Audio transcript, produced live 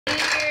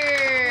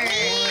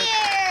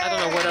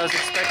was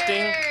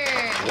expecting.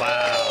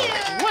 Wow.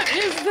 What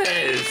is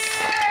this?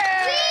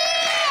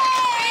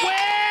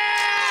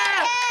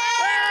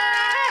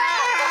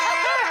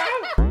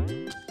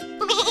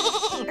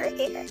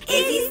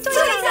 Izzy's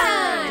Toy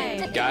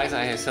Time! Guys,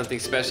 I have something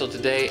special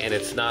today, and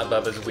it's not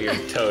Bubba's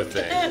weird toe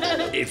thing.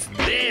 It's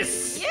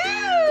this!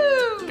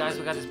 Guys,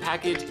 we got this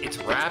package. It's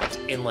wrapped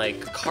in like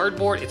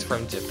cardboard. It's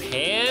from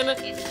Japan.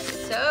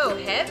 It's so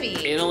heavy.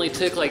 It only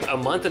took like a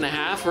month and a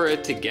half for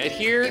it to get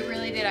here. It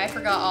really did. I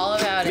forgot all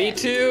about it. Me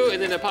too.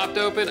 And then it popped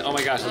open. Oh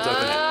my gosh, let's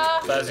open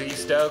it. Buzz, are you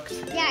stoked?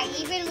 Yeah,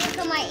 even look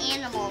at my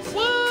animals.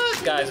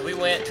 What? Guys, we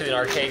went to an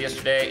arcade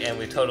yesterday and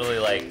we totally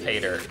like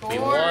paid her. We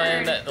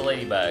won the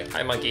ladybug.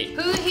 Hi, monkey.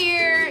 Who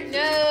here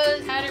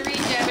knows how to read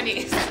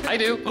Japanese? I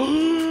do.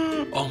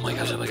 Oh my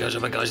gosh, oh my gosh,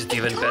 oh my gosh. It's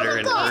even better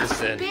in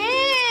person. Big.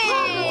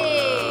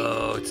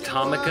 Whoa, it's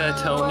Tomica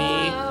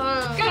Tomi.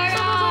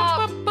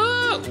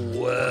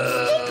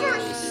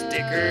 Whoa,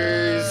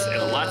 stickers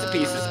and lots of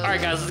pieces. All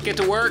right, guys, let's get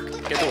to work.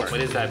 Get to work.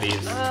 What is that,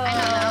 Beebs?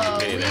 Oh,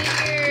 weird.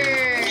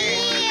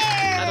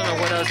 I don't know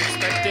what I was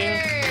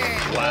expecting.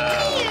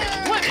 Wow.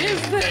 What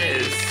is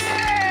this?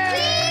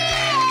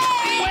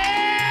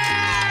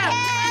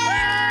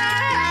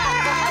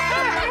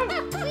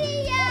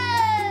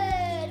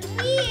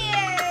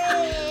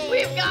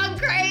 We've gone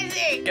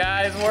crazy.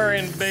 Guys, we're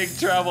in big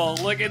trouble.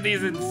 Look at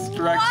these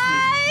instructions.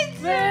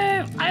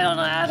 What? I don't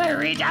know how to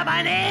read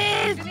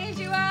Japanese.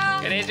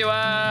 Konnichiwa.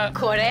 Konnichiwa.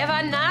 Kore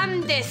wa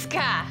nan desu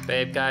ka?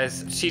 Babe,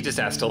 guys, she just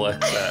asked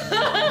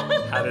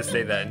Alexa how to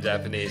say that in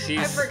Japanese.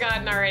 I've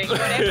forgotten already. Kore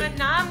wa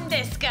nan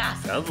desu ka?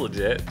 Sounds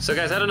legit. So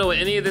guys, I don't know what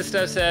any of this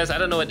stuff says. I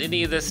don't know what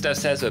any of this stuff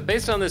says, but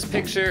based on this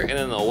picture and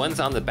then the ones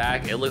on the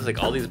back, it looks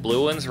like all these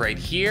blue ones right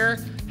here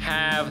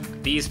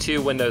have these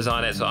two windows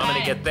on it. So I'm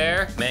gonna get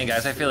there. Man,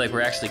 guys, I feel like we're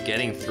actually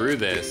getting through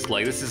this.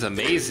 Like, this is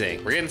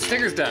amazing. We're getting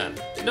stickers done.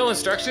 No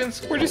instructions,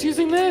 we're just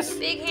using this.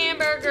 Big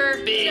hamburger.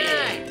 Big.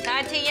 Done.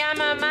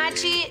 Tateyama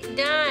Machi.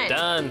 Done.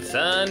 Done,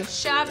 son.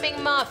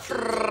 Shopping mall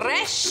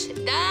fresh.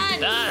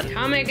 Done. Done.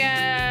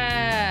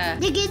 Tomica.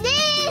 Look at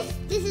this.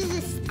 This is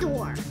a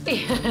store.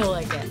 I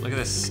like it. Look at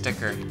this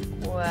sticker.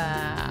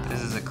 Wow.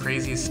 This is the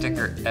craziest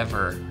sticker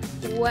ever.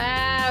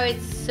 Wow,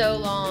 it's so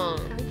long.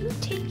 Are you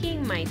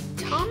taking my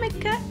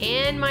Tomica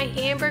and my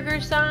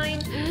hamburger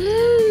sign?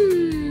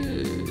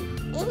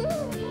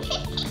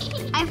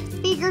 I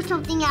figured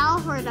something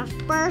out for the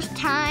first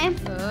time.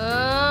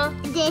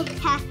 This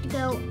has to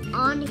go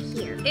on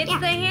here. It's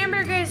the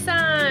hamburger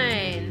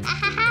sign.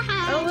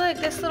 Oh, look,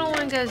 this little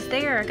one goes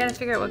there. I gotta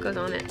figure out what goes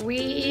on it.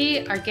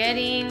 We are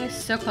getting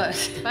so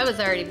close. I was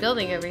already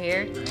building over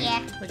here.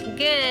 Yeah. Looking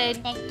good.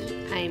 Thank you.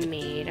 I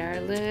made our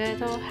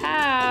little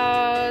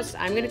house.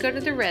 I'm gonna go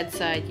to the red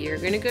side. You're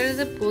gonna go to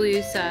the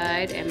blue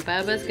side. And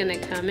Bubba's gonna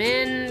come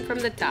in from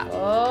the top.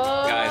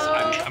 Oh. Guys,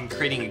 I'm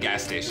creating a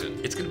gas station.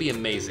 It's gonna be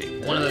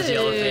amazing. One of those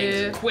yellow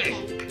things. Quick.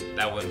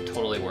 That one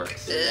totally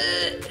works.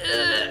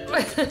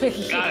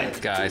 Got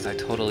it. Guys, I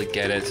totally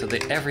get it. So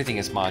everything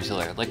is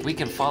modular. Like, we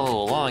can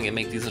follow along and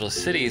make these little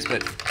cities,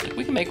 but like,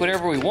 we can make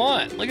whatever we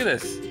want. Look at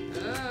this.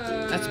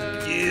 That's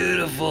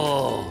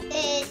beautiful.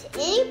 Does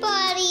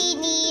anybody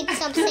need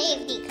some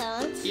safety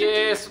cones?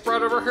 Yes,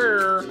 right over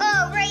here.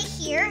 Oh, right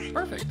here.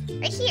 Perfect.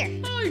 Right here.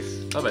 Nice.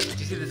 Oh, but did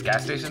you see this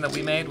gas station that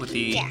we made with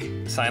the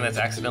sign that's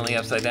accidentally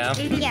upside down?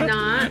 It is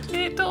not.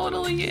 It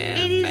totally is.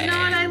 It is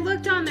not. I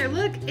looked on there.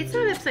 Look, it's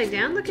not upside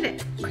down. Look at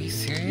it. Are you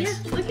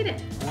serious? Yeah, look at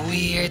it.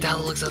 Weird.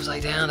 That looks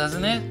upside down,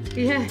 doesn't it?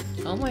 Yeah.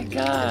 Oh my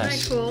gosh.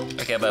 Isn't that cool?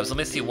 Okay, Bubs, let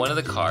me see one of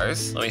the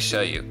cars. Let me show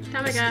you.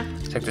 Tomica.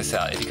 Check this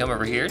out. If you come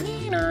over here,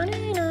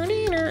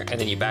 and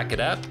then you back it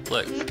up,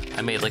 look,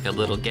 I made like a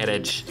little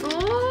garage.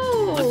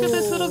 Oh. Look at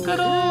this little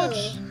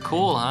garage.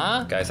 Cool,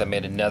 huh? Guys, I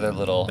made another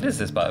little, what is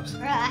this, Bubs?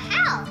 For a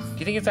house.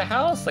 You think it's a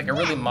house? Like a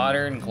really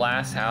modern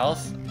glass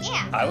house?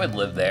 Yeah. I would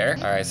live there.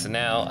 All right, so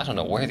now, I don't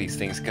know where these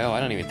things go. I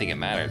don't even think it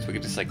matters. We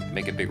could just like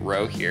make a big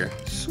row here.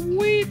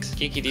 Sweet.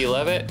 Kiki, do you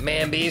love it?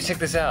 Man, Bees, check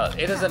this out.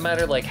 It doesn't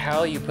matter like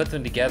how you put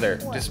them together.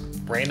 Just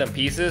random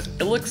pieces.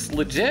 It looks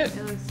legit.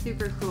 It looks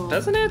super cool.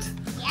 Doesn't it?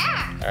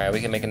 Yeah. All right, we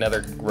can make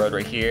another road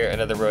right here,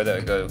 another road that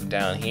would go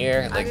down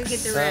here. I'll go get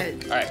the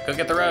roads. All right, go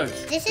get the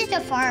roads. This is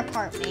the far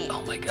apartment.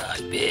 Oh my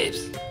gosh,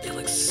 babes, it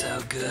looks so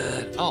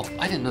good. Oh,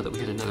 I didn't know that we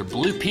had another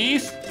blue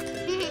piece.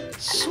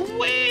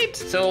 Sweet!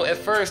 So at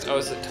first I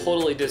was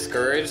totally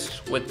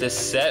discouraged with this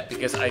set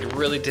because I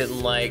really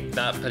didn't like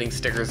not putting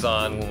stickers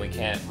on when we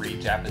can't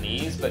read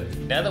Japanese, but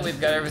now that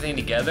we've got everything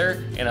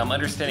together and I'm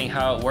understanding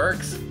how it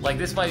works, like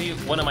this might be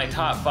one of my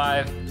top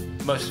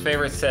 5 most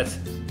favorite sets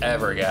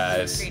ever,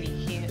 guys. Pretty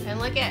cute.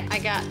 And look at, I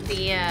got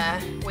the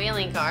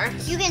whaling car.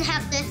 You can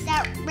have this.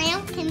 That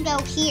ramp can go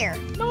here.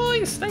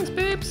 Nice, thanks,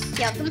 babes.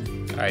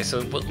 Welcome. All right, so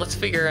let's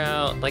figure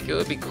out, like it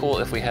would be cool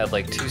if we had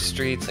like 2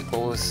 streets, like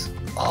what was,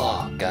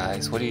 oh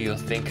guys, what do you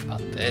think about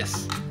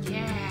this?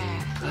 Yeah.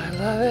 I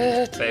love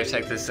it. Babe,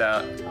 check this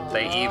out.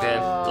 They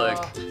even,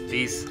 look,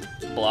 these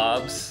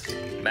blobs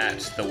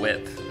match the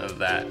width of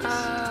that.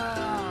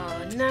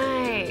 Oh,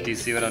 nice. Do you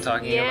see what I'm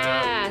talking about?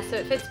 Yeah, so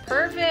it fits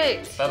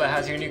perfect. Bubba,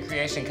 how's your new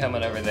creation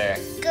coming over there?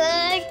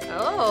 Good.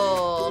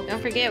 Oh. cool.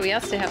 Don't forget, we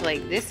also have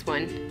like this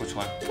one. Which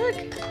one? Look,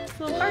 it's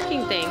a little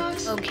parking thing.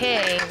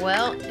 Okay,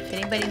 well, if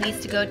anybody needs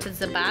to go to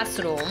the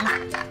bathroom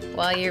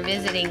while you're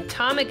visiting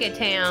Tomica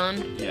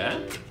Town, Yeah?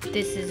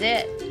 this is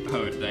it.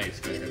 Oh,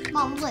 nice.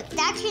 Mom, look,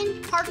 that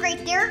can park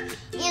right there,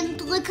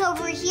 and look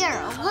over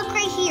here. Look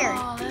right here.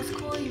 Oh, that's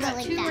cool. You got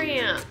like 2 that.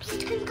 ramps.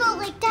 It can go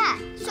like that,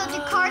 so the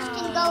cars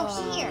can go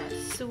here.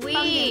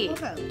 Sweet.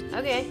 From the road.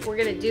 Okay, we're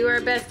gonna do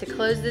our best to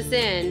close this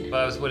in.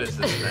 Bubs, what is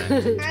this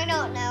thing? I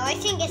don't know. I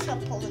think it's for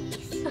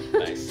police.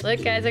 Nice.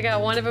 Look, guys, I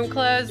got one of them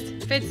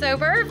closed. Fits so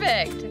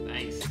perfect.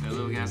 Nice.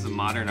 So we have some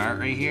modern art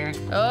right here.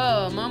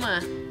 Oh,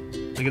 Mama.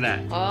 Look at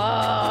that.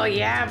 Oh,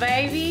 yeah,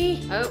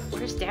 baby. Oh,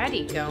 where's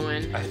Daddy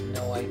going? I have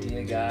no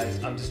idea, guys.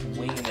 I'm just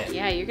winging it.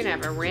 Yeah, you're gonna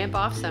have to ramp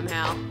off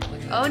somehow.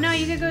 Oh, no,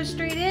 you could go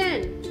straight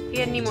in. If you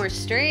had any more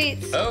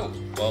straights, Oh,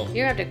 well.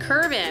 you're gonna have to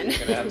curve in.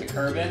 Gonna have to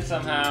curve in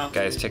somehow.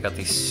 Guys, check out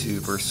these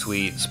super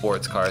sweet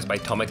sports cars by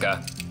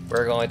Tomica.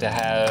 We're going to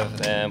have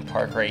them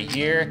park right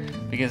here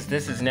because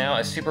this is now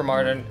a super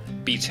modern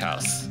beach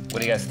house.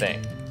 What do you guys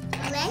think?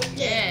 I like it.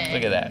 Yeah.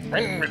 Look at that.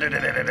 I'm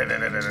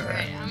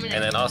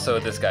And then also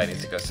this guy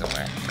needs to go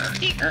somewhere.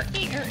 We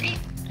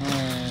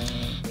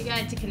got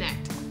it to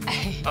connect.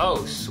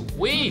 Oh,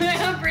 sweet.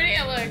 How pretty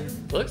it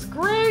looks. Looks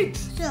great.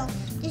 So,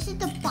 this is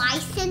the buy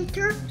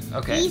center.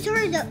 Okay. These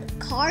are the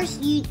cars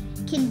you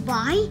can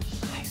buy.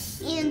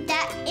 Nice. And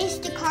that is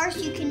the cars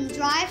you can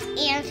drive,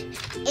 and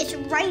it's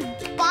right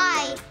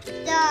by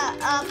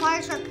the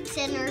fire truck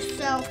center.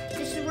 So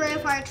this is where the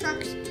fire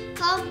trucks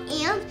come,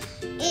 and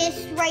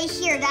it's right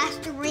here. That's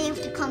the ramp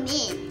to come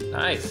in.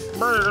 Nice.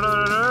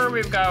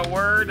 We've got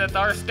word that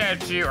our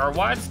statue, our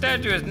white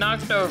statue, is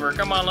knocked over.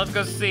 Come on, let's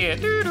go see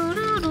it.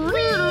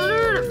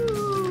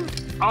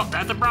 Oh,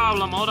 that's a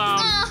problem. Hold on.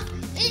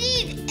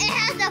 It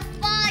has a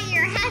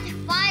fire. It has a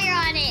fire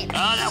on it.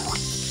 Oh, that.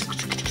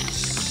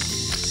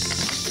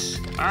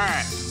 All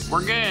right,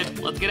 we're good.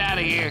 Let's get out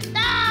of here.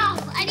 No,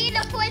 I need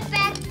to put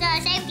back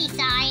the safety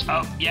sign.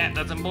 Oh, yeah,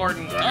 that's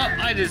important. Oh,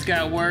 I just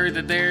got word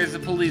that there's a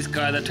police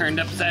car that turned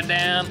upside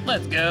down.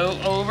 Let's go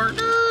over.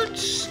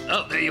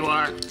 Oh, there you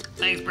are.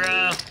 Thanks,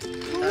 bro.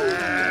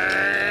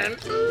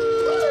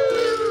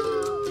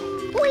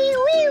 Wee,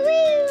 wee,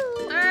 wee.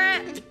 All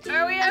right,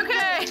 are we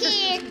okay?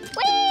 Kid.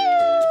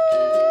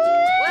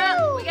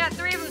 Well, we got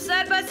 3 of them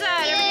side by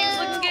side. Everything's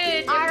looking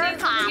good.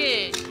 Everything's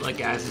looking good. Look,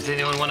 guys, does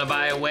anyone want to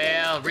buy a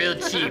whale? Real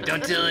cheap.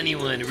 Don't tell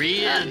anyone.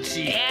 Real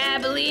cheap. Yeah, I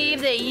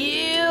believe that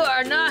you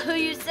are not who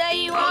you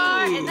say you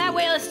are, and that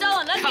whale is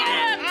stolen. Let's get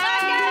him!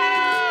 Let's get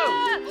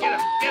him! Get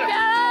him, get him. Go!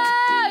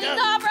 He's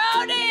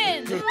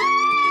off-roading!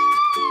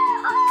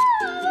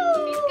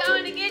 He's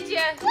going to get you.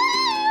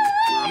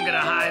 I'm going to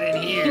hide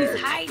in here. He's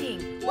hiding.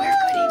 Where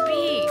could he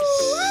be?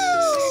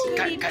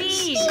 Where could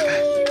he be?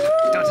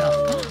 Don't tell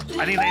them.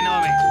 I think they know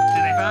me.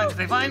 Did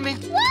they find me?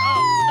 Oh,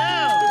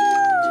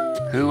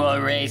 no. Who will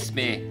race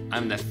me?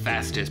 I'm the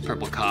fastest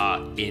purple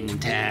car in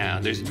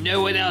town. There's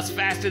no one else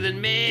faster than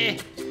me.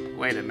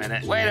 Wait a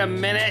minute. Wait a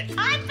minute.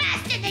 I'm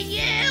faster than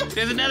you.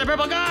 There's another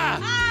purple car.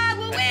 I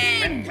will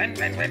win! Win.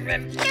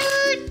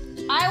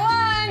 Dude, I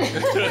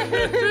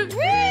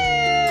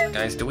won!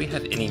 Guys, do we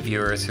have any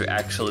viewers who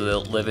actually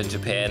live in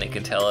Japan and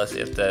can tell us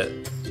if the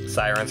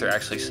sirens are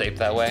actually shaped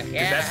that way? 'Cause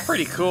Yeah. that's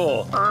pretty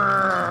cool.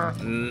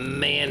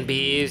 Man,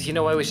 Beeves, you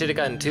know why we should have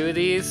gotten 2 of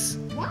these?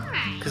 Why?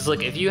 Because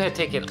look, if you had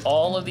taken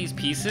all of these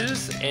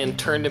pieces and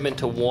turned them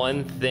into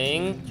one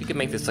thing, you could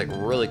make this like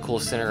really cool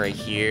center right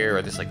here,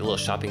 or this like little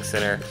shopping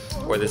center,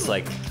 or this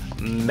like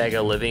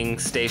mega living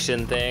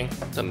station thing.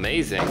 It's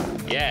amazing.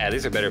 Yeah,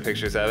 these are better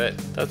pictures of it.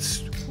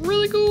 That's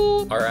really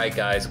cool. All right,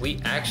 guys, we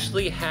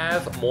actually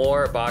have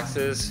more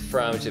boxes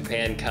from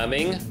Japan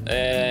coming,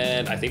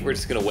 and I think we're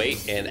just gonna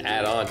wait and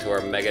add on to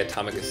our mega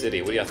Tomica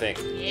City. What do y'all think?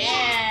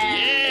 Yeah!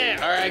 Yeah!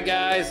 All right,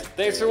 guys,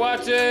 thanks for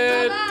watching.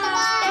 Bye-bye.